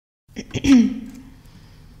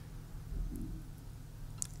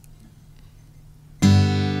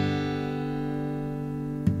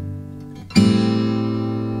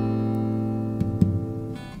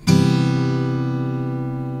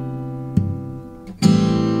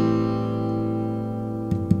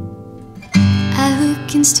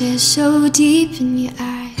Can stare so deep in your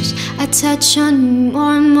eyes. I touch on you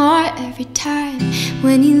more and more every time.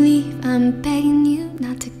 When you leave, I'm begging you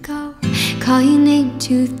not to go. Call your name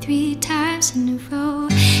 2-3 times in a row.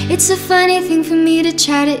 It's a funny thing for me to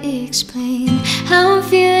try to explain how I'm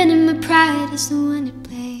feeling, and my pride is the one to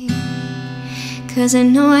blame. Cause I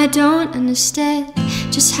know I don't understand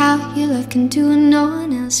just how your love can do what no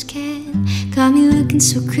one else can. Got me looking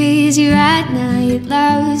so crazy right now. Your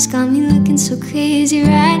love's got me looking so crazy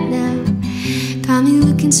right now. Got me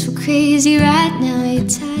looking so crazy right now. Your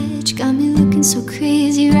touch got me looking so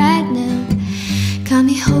crazy right now. Got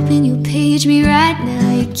me hoping you'll page me right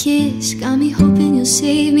now. Your kiss got me hoping you'll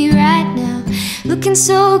save me right now. Looking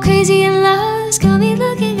so crazy in love, got me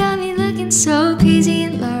looking so crazy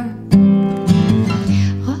in love.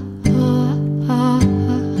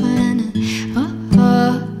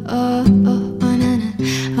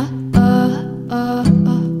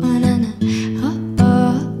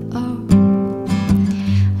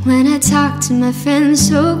 When I talk to my friends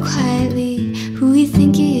so quietly, who you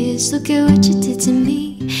think he is, look at what you did to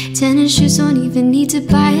me. Tennis shoes don't even need to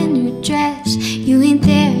buy a new dress. You ain't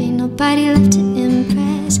there, ain't nobody left to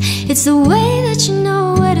impress. It's the way that you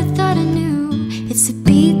know what I thought I knew. It's the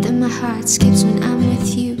beat that my heart skips when I'm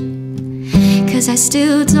with you. Cause I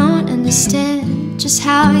still don't understand just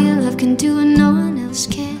how your love can do what no one else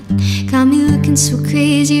can. Got me looking so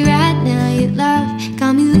crazy right now. Your love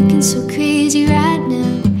got me looking so crazy right now.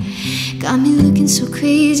 Got me looking so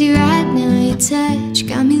crazy right now. Your touch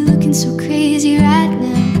got me looking so crazy right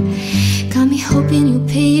now. Got me hoping you'll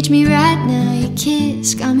page me right now. Your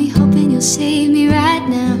kiss got me hoping you'll save me right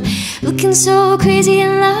now. Looking so crazy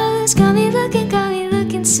in love, got me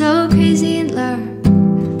looking so crazy in love.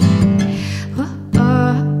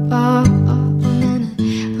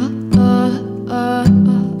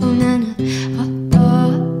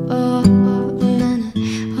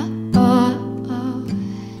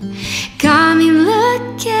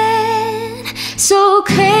 So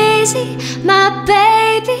crazy, my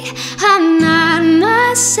baby, I'm not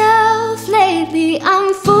myself lately.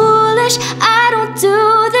 I'm foolish, I don't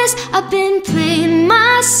do this, I've been playing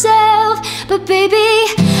myself. But baby,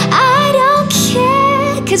 I don't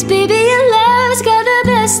care, cause baby your love's got the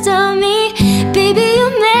best of me. Baby,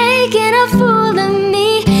 you're making a fool of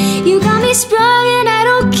me. You got me sprung and I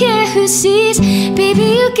don't care who sees. Baby,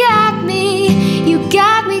 you got me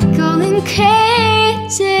going crazy.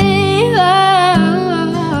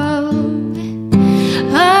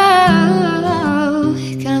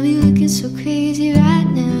 Got me looking so crazy right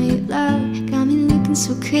now. Your love got me looking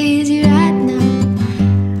so crazy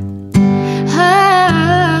right now.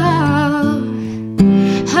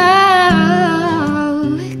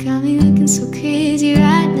 Got me looking so crazy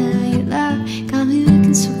right now. Your love got me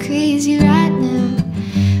looking so crazy right now.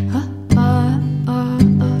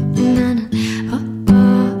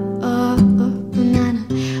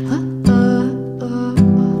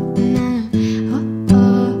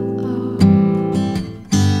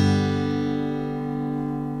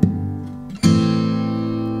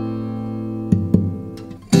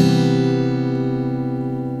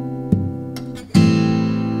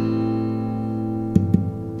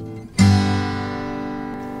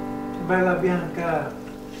 Vai lá, Bianca.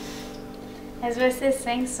 Mas vai ser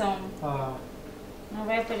sem som. Ó, Não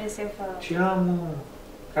vai aparecer eu falando. te amo,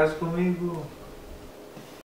 casa comigo.